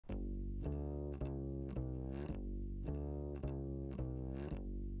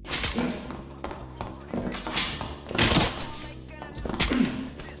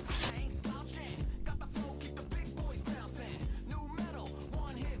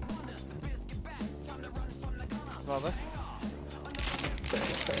above us.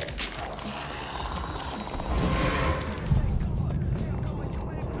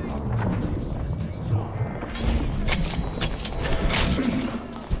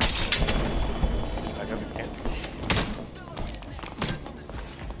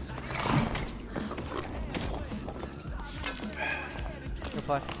 Good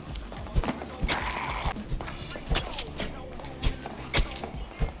play.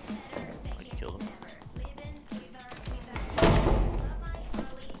 Killed him.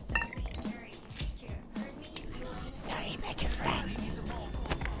 Sorry about your friend.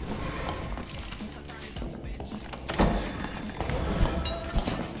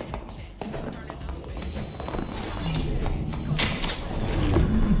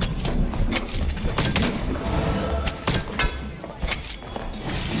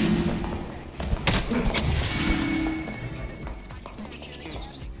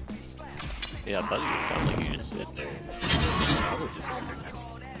 Yeah, I thought you sounded like you just sit there. I would just sit there.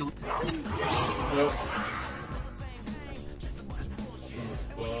 Nope.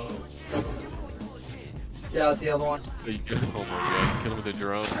 Yeah, the other one. Oh my god, kill him with a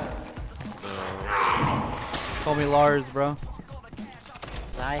drone. Call me Lars, bro.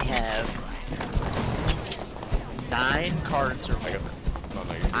 I have 9 cards or more.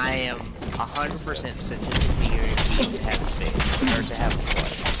 I am 100% statistically guaranteed to have a space or to have a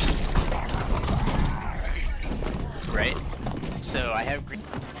play. Right? So I have green.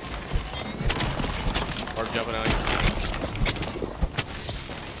 Or jumping out.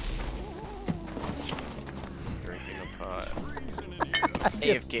 Drinking a pot.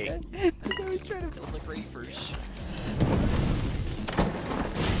 AFK. I was trying to Look ready first.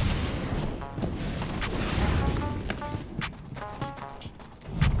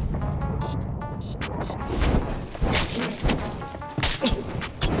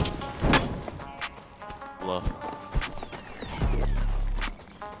 Love.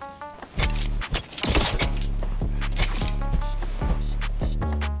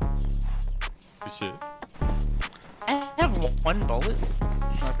 Good shit. I have 1 bullet.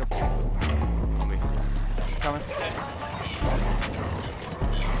 On me. coming.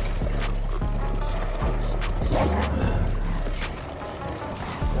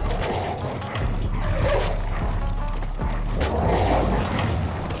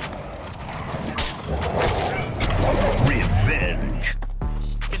 Revenge.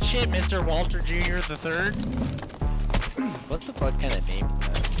 Good shit, Mr. Walter Jr. the Third. What the fuck kind of name is that?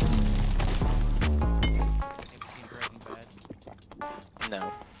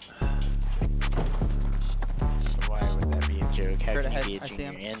 No. So why would that be a joke? How Straight can ahead, you be a I see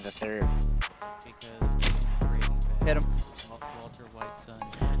junior him. and the third? Because Breaking Bad, Hit him. Walter White's son.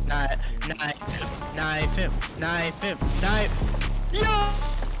 Knife him! Knife him! Knife! Yo!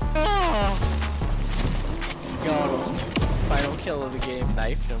 Oh! Got him. Final kill of the game.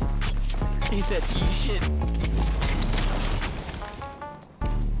 Knifed him. He said, "You shit." I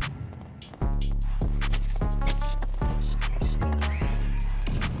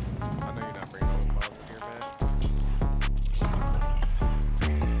know you're not bringing all the bombs in here, man.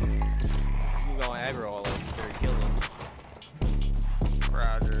 You gonna aggro all of them before you kill them.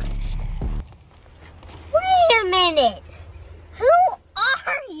 Roger. Wait a minute! Who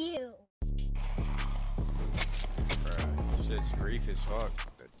are you? Bruh, this shit's grief as fuck.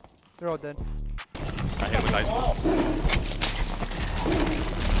 They're all dead. I hit him with ice ball.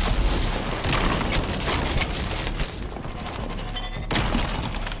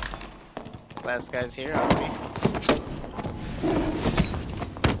 Last guy's here, I'll be.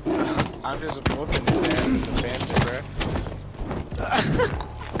 I'm just whooping his ass as a panther,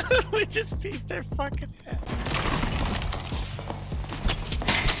 bro. We just beat their fucking ass.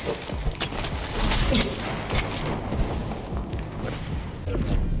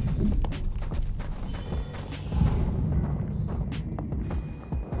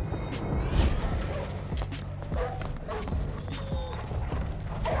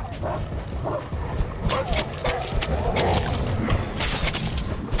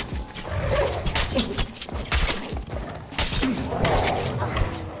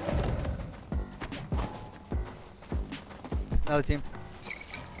 Another team.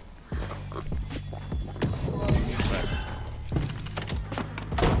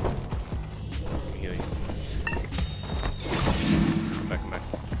 Heal you. Come back, come back.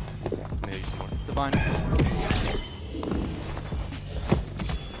 Let me heal you some more. Divine.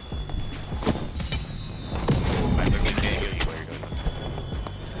 I literally can't heal you while you're going.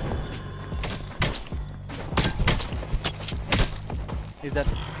 He's dead.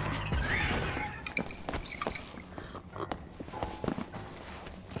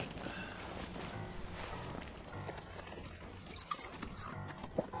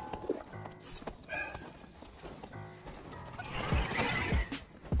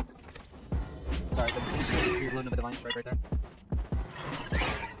 Like right there.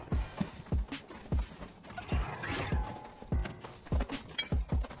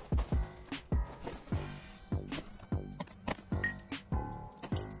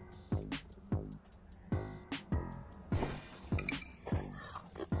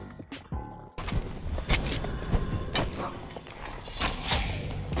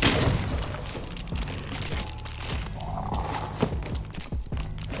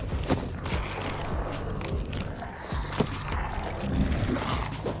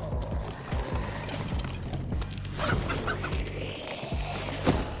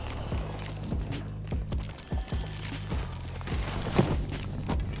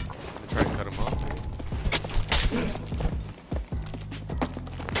 Try to cut him off.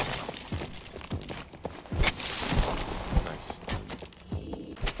 Nice.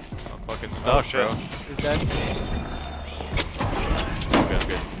 I'm fucking stuck, shit. bro. Is dead. Good,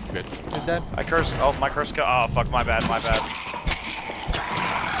 good, good. Is dead. I curse. Oh, my curse. Oh, fuck. My bad. My bad.